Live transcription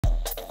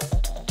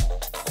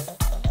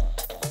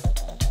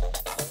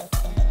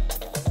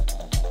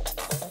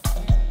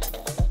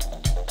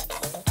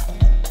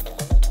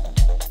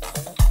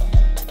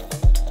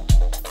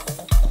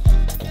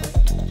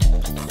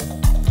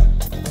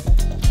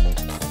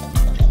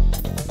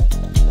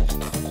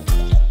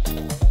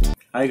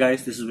Hi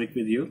guys, this is Vic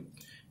with you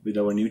with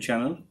our new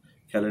channel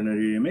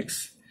Culinary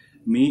Remix.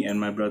 Me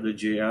and my brother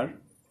JR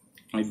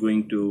are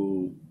going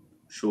to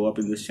show up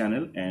in this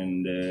channel,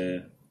 and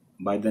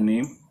by the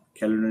name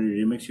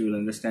Culinary Remix you will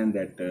understand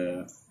that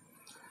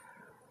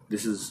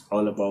this is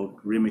all about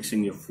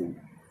remixing your food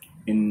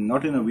in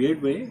not in a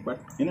weird way but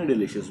in a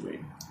delicious way.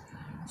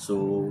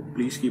 So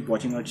please keep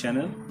watching our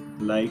channel,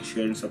 like,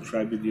 share and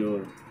subscribe with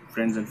your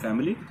friends and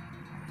family.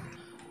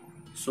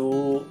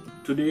 So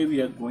today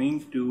we are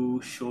going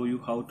to show you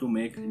how to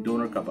make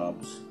doner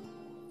kebabs,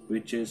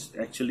 which is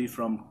actually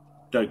from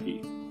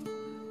Turkey,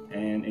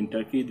 and in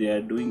Turkey they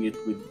are doing it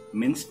with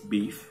minced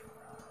beef,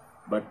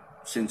 but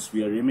since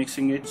we are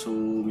remixing it, so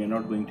we are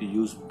not going to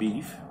use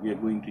beef, we are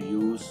going to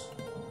use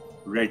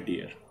red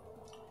deer,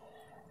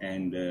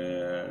 and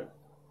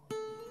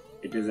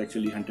it is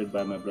actually hunted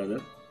by my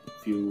brother a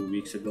few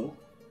weeks ago,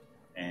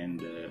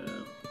 and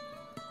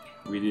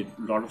we did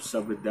a lot of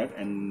stuff with that,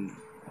 and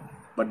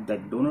but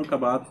that doner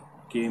kebab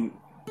came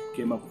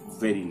up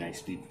very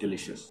nicely,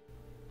 delicious.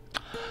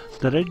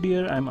 The red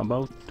deer I'm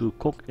about to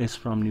cook is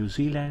from New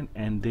Zealand,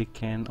 and they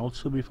can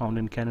also be found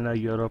in Canada,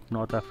 Europe,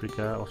 North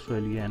Africa,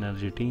 Australia and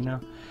Argentina.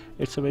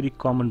 It's a very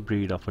common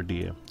breed of a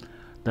deer.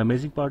 The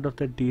amazing part of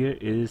that deer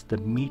is the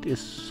meat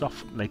is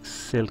soft like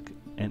silk,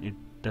 and it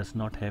does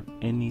not have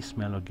any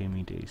smell or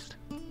gamey taste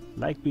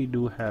like we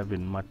do have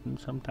in mutton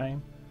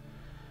sometime.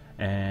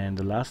 And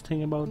the last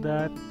thing about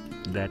that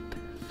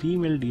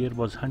female deer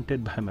was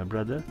hunted by my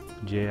brother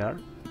JR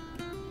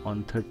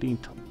on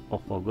 13th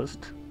of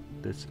August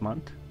this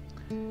month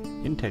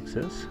in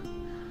Texas.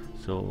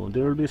 So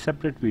there will be a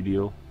separate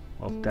video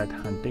of that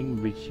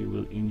hunting which you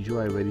will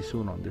enjoy very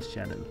soon on this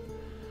channel.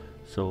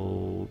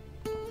 So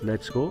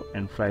let's go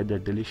and fry the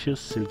delicious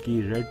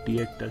silky red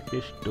deer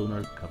Turkish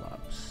doner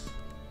kebabs.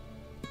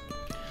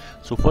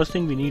 So first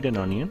thing, we need an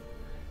onion,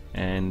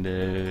 and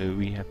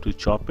we have to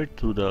chop it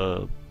through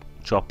the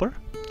chopper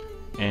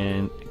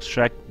and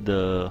extract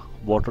the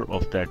water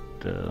of that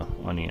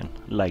onion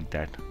like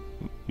that.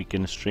 We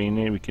can strain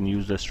it, we can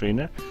use the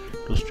strainer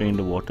to strain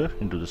the water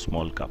into the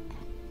small cup,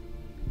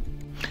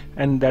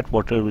 and that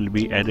water will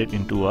be added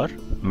into our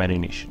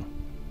marination.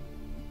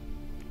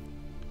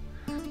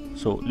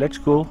 So let's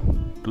go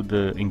to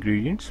the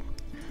ingredients.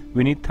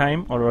 We need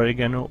thyme or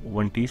oregano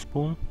 1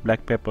 teaspoon,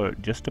 black pepper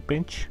just a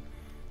pinch,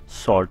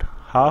 salt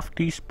half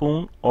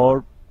teaspoon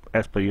or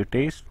as per your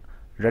taste,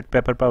 red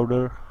pepper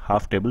powder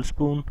half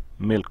tablespoon,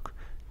 milk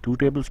 2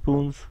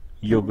 tablespoons,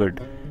 yogurt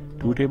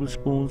 2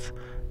 tablespoons,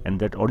 and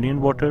that onion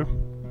water,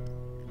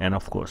 and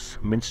of course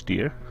minced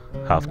deer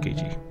half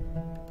kg.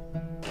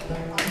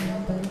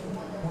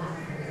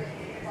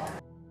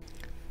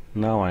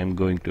 Now I'm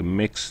going to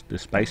mix the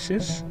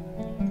spices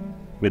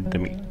with the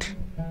meat.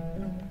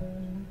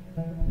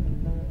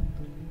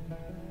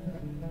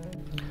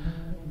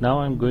 Now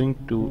I'm going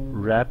to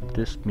wrap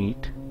this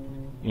meat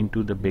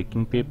into the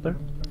baking paper,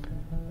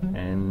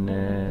 and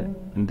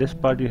in this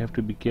part you have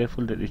to be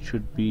careful that it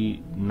should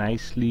be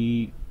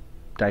nicely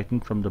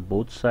tightened from the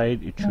both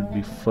sides. It should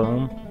be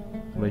firm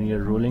when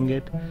you're rolling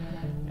it,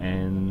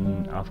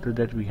 and after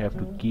that we have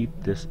to keep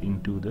this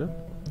into the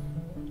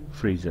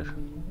freezer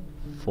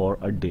for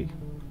a day,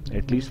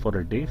 at least for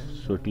a day,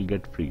 so it will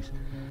get freeze.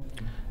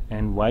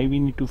 And why we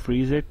need to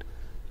freeze it,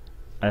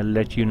 I'll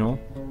let you know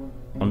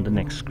on the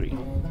next screen.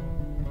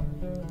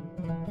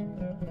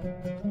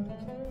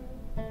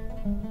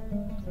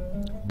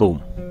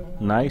 Boom,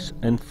 nice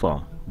and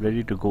firm,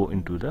 ready to go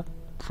into the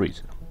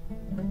freezer.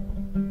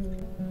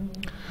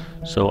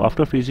 So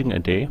after freezing a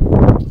day,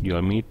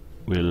 your meat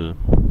will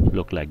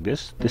look like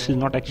this. This is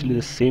not actually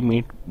the same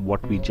meat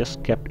what we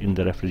just kept in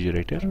the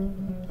refrigerator,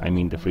 I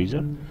mean the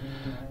freezer.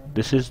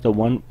 This is the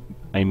one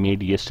I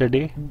made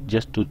yesterday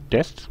just to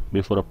test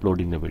before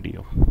uploading the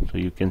video. So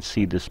you can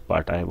see this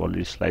part. I have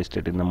already sliced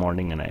it in the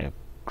morning, and I have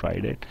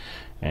tried it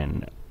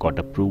and got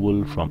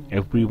approval from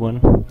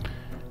everyone,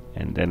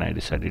 and then I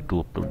decided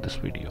to upload this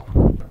video.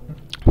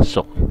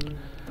 So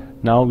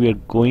now we are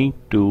going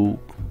to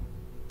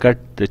cut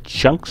the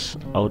chunks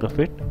out of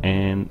it,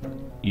 and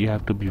you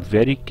have to be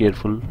very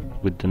careful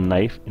with the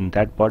knife in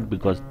that part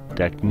because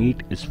that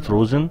meat is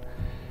frozen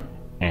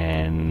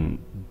and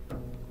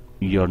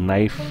your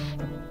knife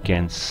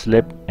can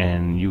slip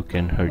and you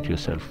can hurt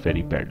yourself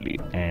very badly,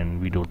 and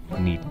we don't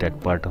need that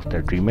part of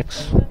that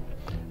remix.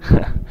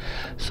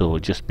 So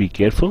just be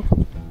careful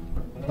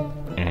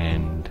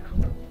and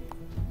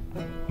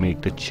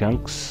make the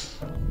chunks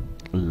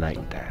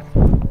like that.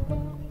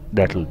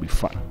 That will be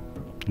fun,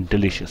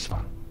 delicious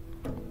fun.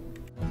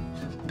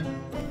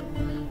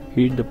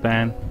 Heat the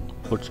pan,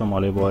 put some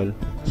olive oil,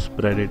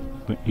 spread it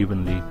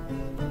evenly.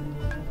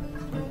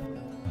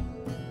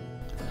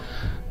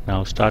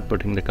 Now start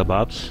putting the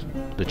kebabs,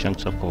 the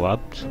chunks of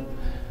kebabs,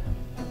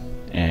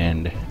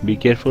 and be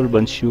careful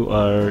once you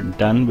are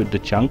done with the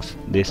chunks,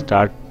 they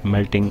start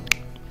melting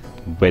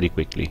very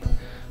quickly.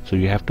 So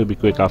you have to be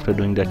quick after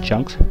doing that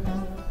chunks.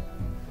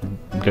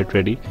 Get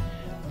ready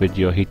with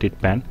your heated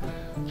pan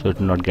so it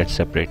will not get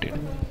separated.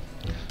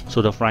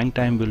 So the frying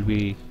time will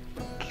be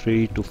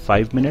 3 to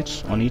 5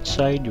 minutes on each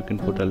side. You can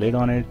put a lid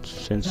on it.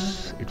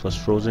 Since it was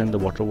frozen, the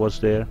water was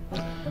there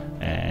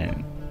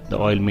and the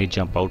oil may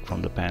jump out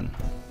from the pan,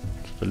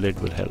 so the lid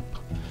will help.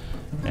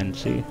 And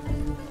see,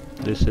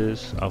 this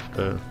is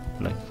after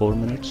like 4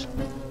 minutes.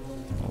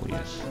 Oh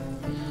yes,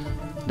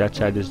 that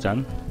side is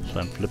done,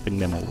 so I'm flipping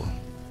them over.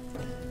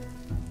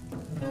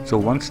 So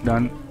once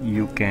done,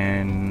 you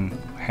can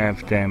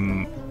have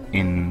them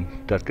in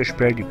Turkish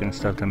bread. You can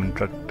stuff them in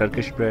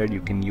Turkish bread.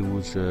 You can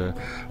use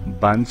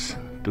buns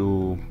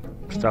to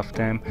stuff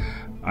them.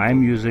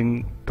 I'm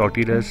using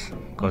tortillas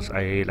because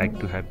I like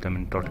to have them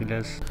in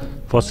tortillas.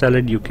 For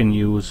salad, you can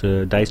use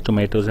diced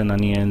tomatoes and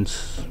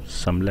onions,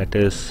 some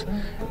lettuce,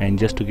 and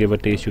just to give a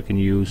taste, you can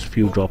use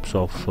few drops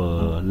of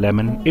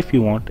lemon if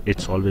you want.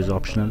 It's always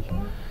optional.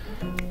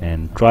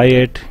 And try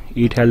it,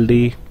 eat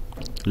healthy,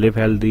 live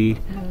healthy.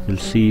 We'll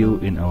see you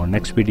in our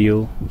next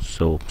video,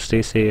 so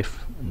stay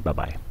safe. Bye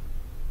bye.